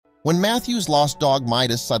When Matthew's lost dog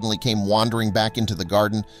Midas suddenly came wandering back into the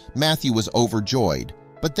garden, Matthew was overjoyed.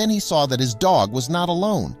 But then he saw that his dog was not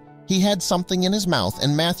alone. He had something in his mouth,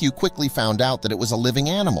 and Matthew quickly found out that it was a living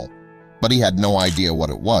animal. But he had no idea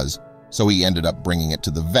what it was, so he ended up bringing it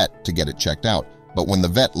to the vet to get it checked out. But when the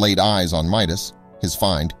vet laid eyes on Midas, his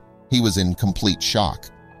find, he was in complete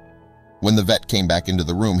shock. When the vet came back into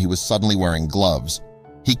the room, he was suddenly wearing gloves.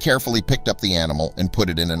 He carefully picked up the animal and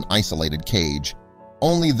put it in an isolated cage.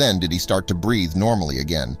 Only then did he start to breathe normally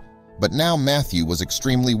again. But now Matthew was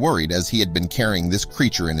extremely worried, as he had been carrying this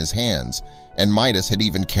creature in his hands, and Midas had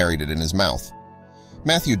even carried it in his mouth.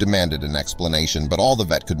 Matthew demanded an explanation, but all the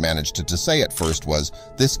vet could manage to say at first was,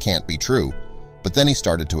 "This can't be true." But then he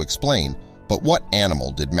started to explain. But what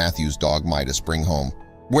animal did Matthew's dog Midas bring home?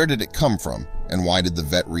 Where did it come from, and why did the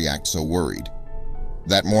vet react so worried?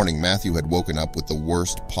 That morning, Matthew had woken up with the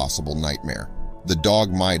worst possible nightmare. The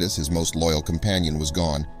dog Midas, his most loyal companion, was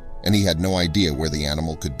gone, and he had no idea where the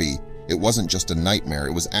animal could be. It wasn't just a nightmare,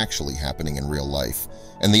 it was actually happening in real life,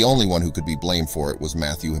 and the only one who could be blamed for it was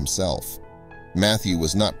Matthew himself. Matthew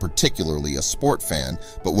was not particularly a sport fan,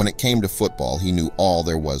 but when it came to football, he knew all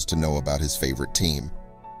there was to know about his favorite team.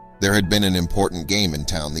 There had been an important game in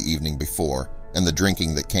town the evening before, and the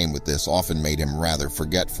drinking that came with this often made him rather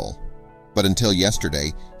forgetful. But until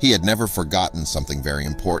yesterday, he had never forgotten something very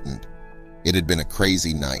important. It had been a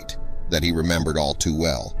crazy night that he remembered all too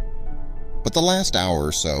well. But the last hour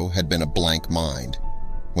or so had been a blank mind.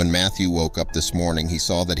 When Matthew woke up this morning, he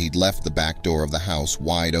saw that he'd left the back door of the house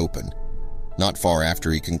wide open. Not far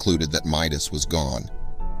after, he concluded that Midas was gone.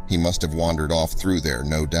 He must have wandered off through there,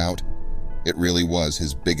 no doubt. It really was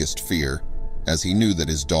his biggest fear, as he knew that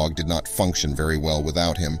his dog did not function very well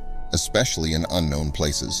without him, especially in unknown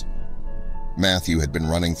places. Matthew had been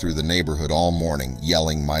running through the neighborhood all morning,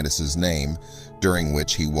 yelling Midas's name, during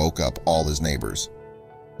which he woke up all his neighbors.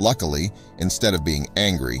 Luckily, instead of being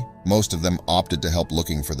angry, most of them opted to help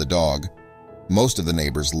looking for the dog. Most of the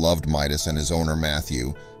neighbors loved Midas and his owner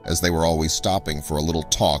Matthew, as they were always stopping for a little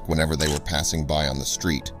talk whenever they were passing by on the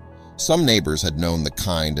street. Some neighbors had known the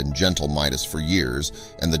kind and gentle Midas for years,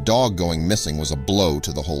 and the dog going missing was a blow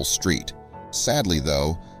to the whole street. Sadly,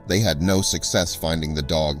 though, they had no success finding the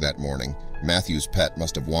dog that morning. Matthew's pet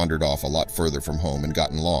must have wandered off a lot further from home and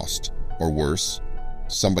gotten lost. Or worse,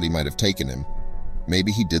 somebody might have taken him.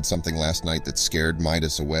 Maybe he did something last night that scared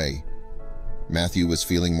Midas away. Matthew was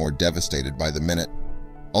feeling more devastated by the minute,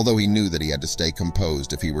 although he knew that he had to stay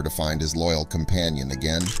composed if he were to find his loyal companion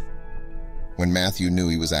again. When Matthew knew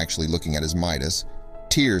he was actually looking at his Midas,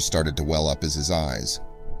 tears started to well up his eyes.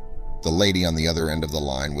 The lady on the other end of the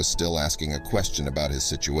line was still asking a question about his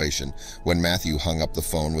situation when Matthew hung up the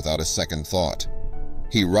phone without a second thought.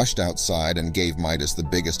 He rushed outside and gave Midas the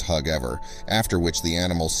biggest hug ever, after which the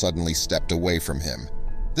animal suddenly stepped away from him.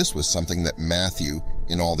 This was something that Matthew,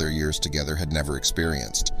 in all their years together, had never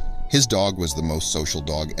experienced. His dog was the most social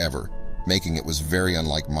dog ever, making it was very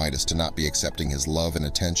unlike Midas to not be accepting his love and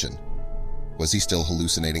attention. Was he still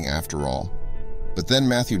hallucinating after all? But then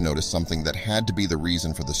Matthew noticed something that had to be the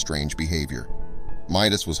reason for the strange behavior.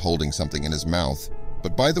 Midas was holding something in his mouth,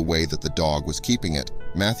 but by the way that the dog was keeping it,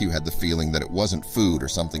 Matthew had the feeling that it wasn't food or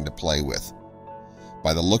something to play with.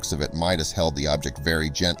 By the looks of it, Midas held the object very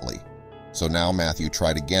gently. So now Matthew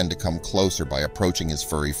tried again to come closer by approaching his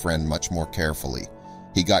furry friend much more carefully.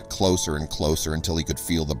 He got closer and closer until he could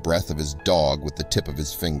feel the breath of his dog with the tip of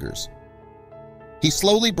his fingers. He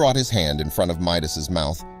slowly brought his hand in front of Midas's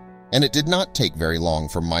mouth, and it did not take very long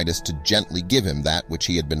for Midas to gently give him that which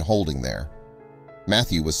he had been holding there.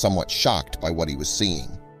 Matthew was somewhat shocked by what he was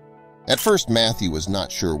seeing. At first, Matthew was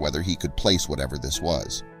not sure whether he could place whatever this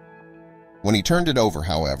was. When he turned it over,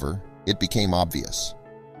 however, it became obvious.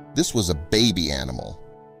 This was a baby animal,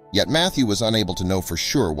 yet Matthew was unable to know for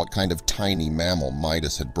sure what kind of tiny mammal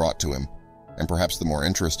Midas had brought to him, and perhaps the more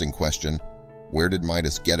interesting question, where did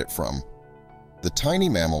Midas get it from? The tiny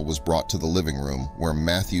mammal was brought to the living room, where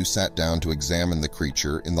Matthew sat down to examine the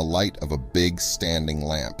creature in the light of a big standing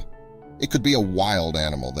lamp. It could be a wild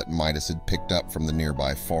animal that Midas had picked up from the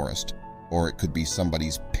nearby forest, or it could be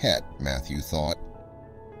somebody's pet, Matthew thought.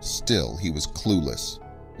 Still, he was clueless,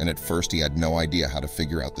 and at first he had no idea how to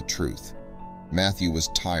figure out the truth. Matthew was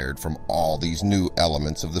tired from all these new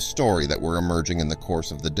elements of the story that were emerging in the course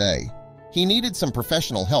of the day. He needed some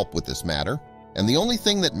professional help with this matter, and the only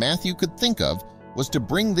thing that Matthew could think of was to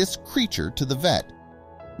bring this creature to the vet.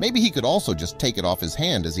 Maybe he could also just take it off his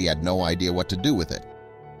hand, as he had no idea what to do with it.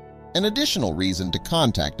 An additional reason to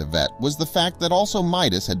contact a vet was the fact that also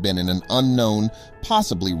Midas had been in an unknown,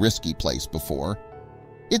 possibly risky place before.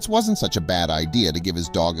 It wasn't such a bad idea to give his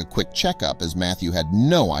dog a quick checkup, as Matthew had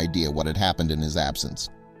no idea what had happened in his absence.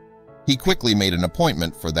 He quickly made an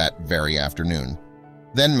appointment for that very afternoon.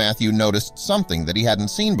 Then Matthew noticed something that he hadn't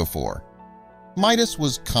seen before. Midas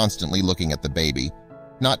was constantly looking at the baby,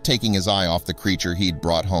 not taking his eye off the creature he'd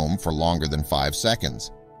brought home for longer than 5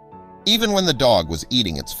 seconds. Even when the dog was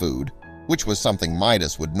eating its food, which was something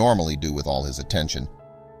Midas would normally do with all his attention,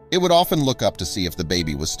 it would often look up to see if the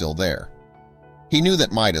baby was still there. He knew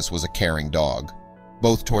that Midas was a caring dog,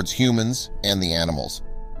 both towards humans and the animals,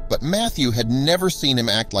 but Matthew had never seen him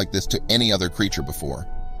act like this to any other creature before.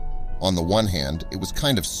 On the one hand, it was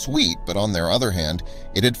kind of sweet, but on their other hand,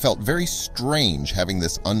 it had felt very strange having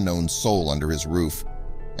this unknown soul under his roof,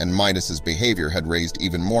 and Midas's behavior had raised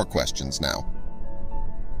even more questions now.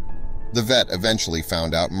 The vet eventually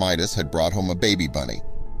found out Midas had brought home a baby bunny,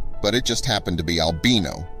 but it just happened to be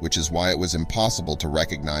albino, which is why it was impossible to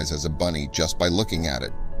recognize as a bunny just by looking at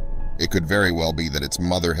it. It could very well be that its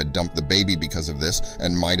mother had dumped the baby because of this,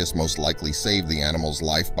 and Midas most likely saved the animal's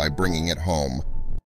life by bringing it home.